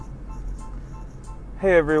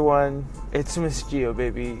Hey everyone, it's Miss Geo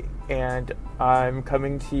Baby, and I'm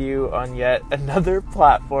coming to you on yet another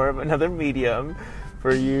platform, another medium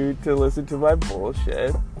for you to listen to my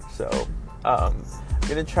bullshit. So, I'm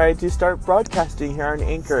gonna try to start broadcasting here on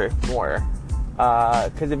Anchor more.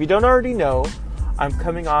 Because if you don't already know, I'm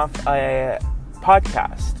coming off a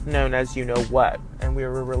podcast known as You Know What, and we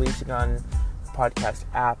were releasing on podcast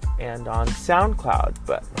app and on SoundCloud,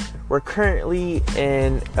 but we're currently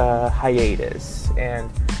in a hiatus, and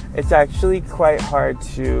it's actually quite hard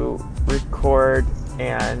to record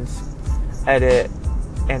and edit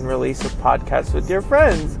and release a podcast with your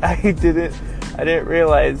friends. I didn't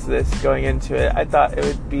realize this going into it. I thought it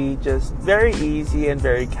would be just very easy and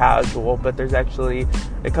very casual, but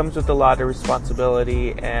it comes with a lot of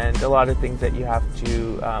responsibility and a lot of things that you have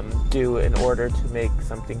to do in order to make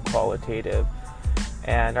something qualitative.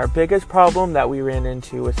 And our biggest problem that we ran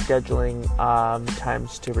into was scheduling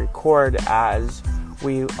times to record, as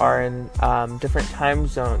we are in different time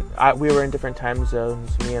zones. We were in different time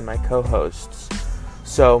zones, me and my co-hosts.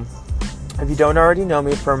 So, if you don't already know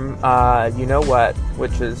me from You Know What,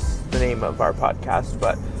 which is the name of our podcast,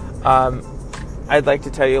 but I'd like to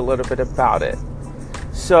tell you a little bit about it.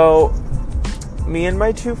 So, me and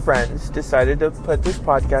my two friends decided to put this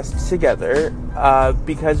podcast together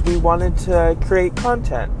because we wanted to create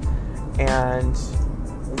content, and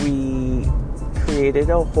we created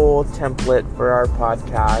a whole template for our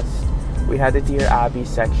podcast. We had a Dear Abby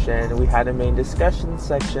section, we had a main discussion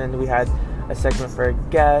section, we had a segment for a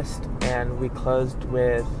guest, and we closed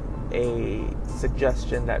with a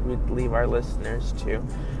suggestion that we'd leave our listeners to.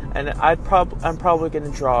 And I'm probably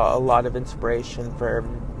going to draw a lot of inspiration for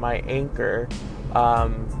my anchor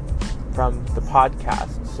from the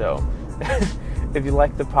podcast. So if you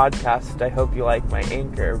like the podcast, I hope you like my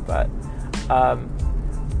anchor. But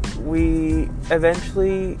we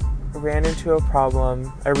eventually ran into a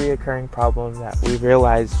reoccurring problem that we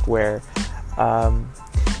realized where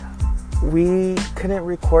we couldn't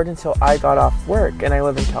record until I got off work, and I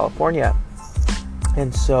live in California.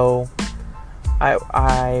 And so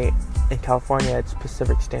I in California, it's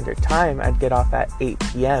Pacific Standard Time. I'd get off at 8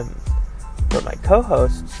 p.m. But my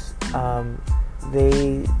co-hosts,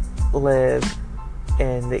 they live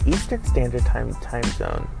in the Eastern Standard Time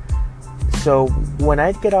zone. So when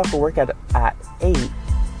I'd get off of work at 8,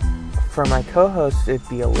 for my co-hosts it'd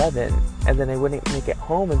be 11, and then I wouldn't make it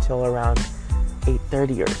home until around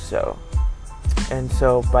 8:30 or so. And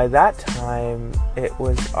so by that time, it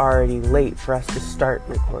was already late for us to start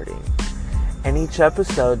recording. And each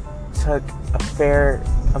episode took a fair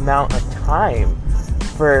amount of time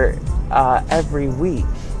for every week.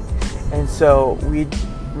 And so we'd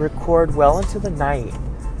record well into the night.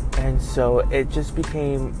 And so it just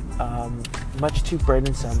became much too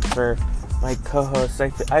burdensome for my co-hosts.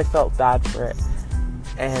 I felt bad for it.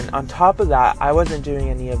 And on top of that, I wasn't doing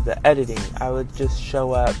any of the editing. I would just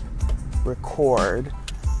show up, record,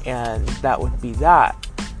 and that would be that.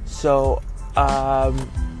 So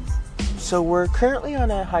we're currently on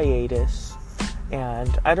a hiatus,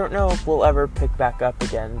 and I don't know if we'll ever pick back up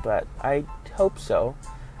again, but I hope so.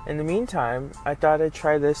 In the meantime, I thought I'd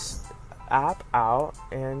try this app out,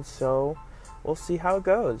 and so we'll see how it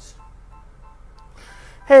goes.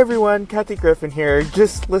 Hey everyone, Kathy Griffin here,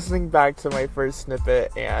 just listening back to my first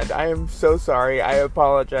snippet, and I am so sorry. I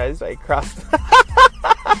apologize. I crossed.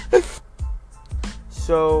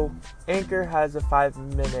 So, Anchor has a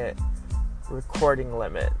 5-minute recording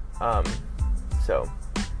limit. So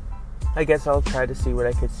I guess I'll try to see what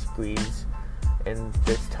I could squeeze in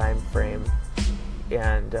this time frame,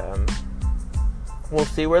 and we'll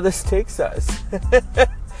see where this takes us.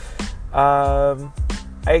 I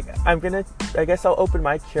guess I'll open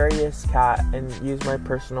my Curious Cat and use my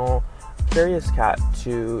personal Curious Cat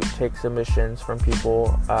to take submissions from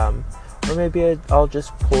people, or maybe I'll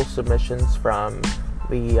just pull submissions from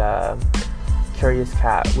the Curious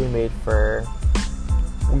Cat we made for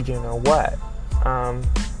You Know What.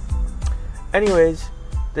 Anyways,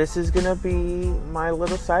 this is gonna be my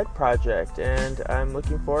little side project, and I'm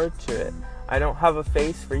looking forward to it. I don't have a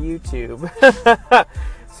face for YouTube,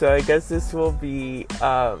 so I guess this will be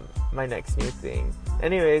my next new thing.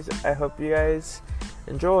 Anyways, I hope you guys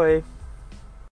enjoy.